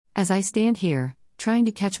As I stand here, trying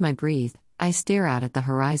to catch my breath, I stare out at the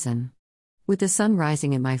horizon. With the sun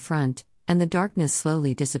rising in my front, and the darkness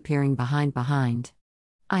slowly disappearing behind,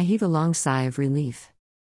 I heave a long sigh of relief.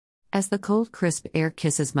 As the cold, crisp air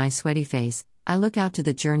kisses my sweaty face, I look out to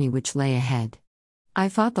the journey which lay ahead. I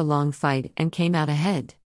fought the long fight and came out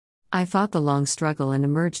ahead. I fought the long struggle and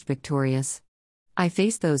emerged victorious. I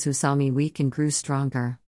faced those who saw me weak and grew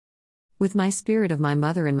stronger. With my spirit of my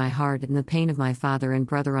mother in my heart and the pain of my father and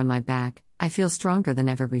brother on my back, I feel stronger than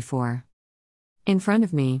ever before. In front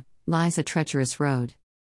of me lies a treacherous road,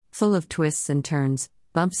 full of twists and turns,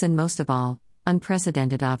 bumps and most of all,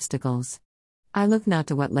 unprecedented obstacles. I look not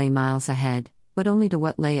to what lay miles ahead, but only to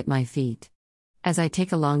what lay at my feet. As I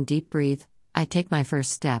take a long deep breath, I take my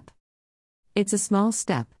first step. It's a small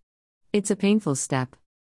step. It's a painful step.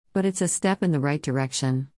 But it's a step in the right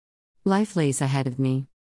direction. Life lays ahead of me.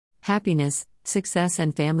 Happiness, success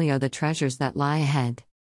and family are the treasures that lie ahead.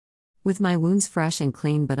 With my wounds fresh and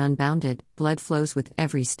clean but unbounded, blood flows with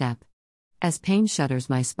every step. As pain shudders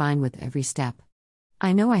my spine with every step,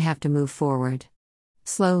 I know I have to move forward.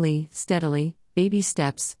 Slowly, steadily, baby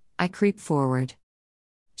steps, I creep forward.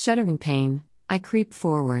 Shuddering pain, I creep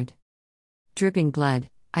forward. Dripping blood,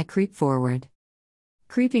 I creep forward.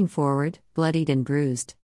 Creeping forward, bloodied and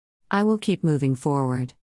bruised, I will keep moving forward.